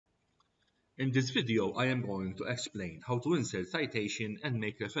In this video, I am going to explain how to insert citation and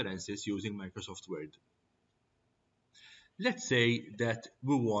make references using Microsoft Word. Let's say that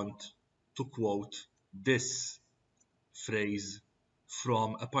we want to quote this phrase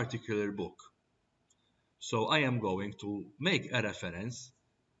from a particular book. So I am going to make a reference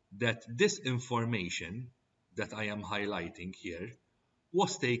that this information that I am highlighting here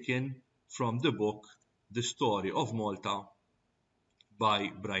was taken from the book The Story of Malta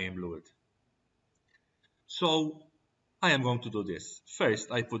by Brian Blewett. So I am going to do this. First,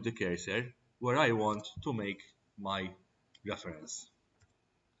 I put the cursor where I want to make my reference.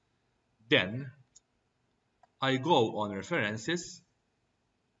 Then I go on References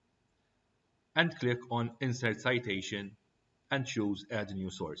and click on Insert Citation and choose Add New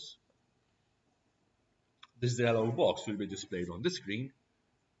Source. This dialog box will be displayed on the screen,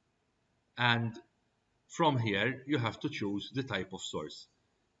 and from here you have to choose the type of source.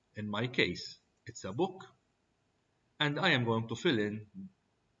 In my case, it's a book, and I am going to fill in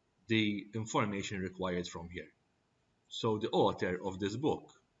the information required from here. So the author of this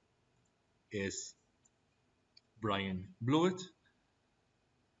book is Brian Blewett,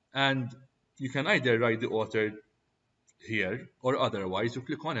 and you can either write the author here or otherwise you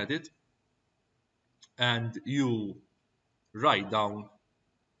click on Edit and you write down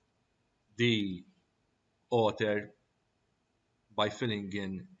the author by filling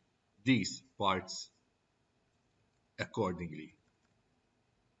in these parts accordingly.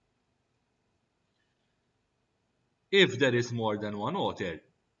 If there is more than one author,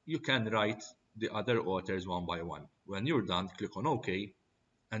 you can write the other authors one by one. When you're done, click on OK,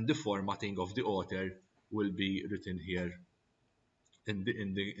 and the formatting of the author will be written here in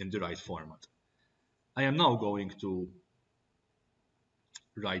the right format. I am now going to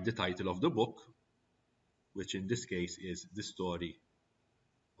write the title of the book, which in this case is The Story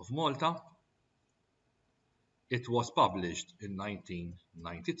of Malta. It was published in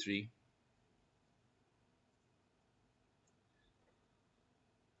 1993.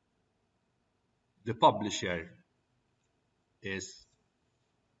 The publisher is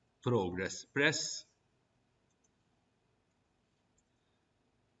Progress Press,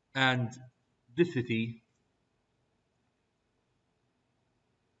 and the city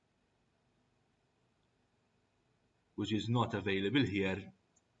which is not available here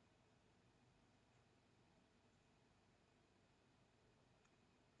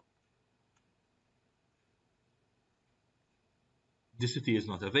the city is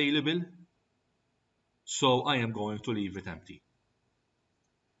not available, so I am going to leave it empty.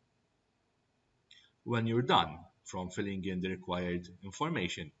 When you're done from filling in the required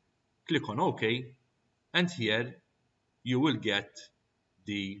information, click on OK, and here you will get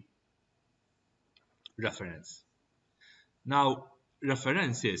the reference. Now,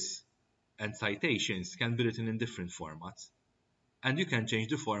 references and citations can be written in different formats, and you can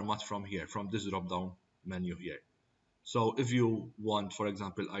change the format from here, from this drop-down menu here. So if you want, for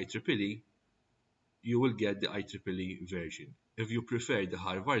example, IEEE, you will get the IEEE version. If you prefer the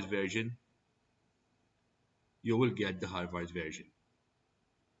Harvard version, you will get the Harvard version.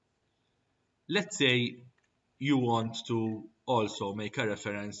 Let's say you want to also make a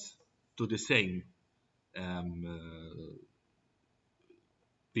reference to the same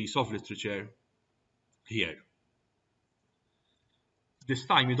piece of literature here. This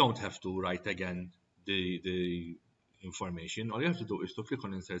time you don't have to write again the information. All you have to do is to click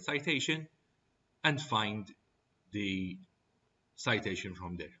on Insert Citation and find the citation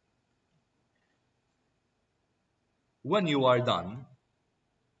from there. When you are done,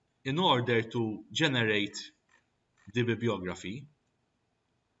 in order to generate the bibliography,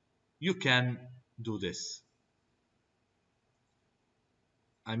 you can do this.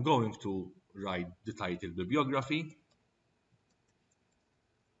 I'm going to write the title Bibliography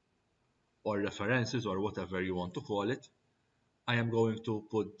or References or whatever you want to call it. I am going to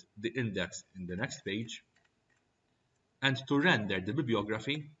put the index in the next page, and to render the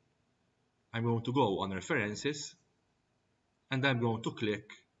bibliography, I'm going to go on References and I'm going to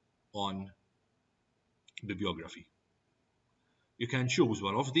click on Bibliography. You can choose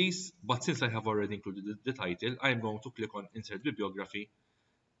one of these, but since I have already included the title, I am going to click on Insert Bibliography,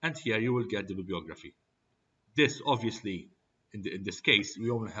 and here you will get the bibliography. This, obviously, in this case, we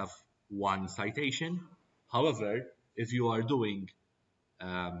only have one citation. However, if you are doing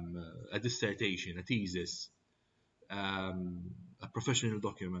a dissertation, a thesis, a professional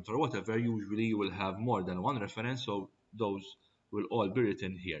document, or whatever, usually you will have more than one reference, so those will all be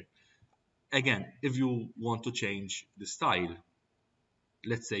written here. Again, if you want to change the style,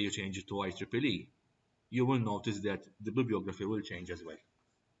 let's say you change it to IEEE, you will notice that the bibliography will change as well.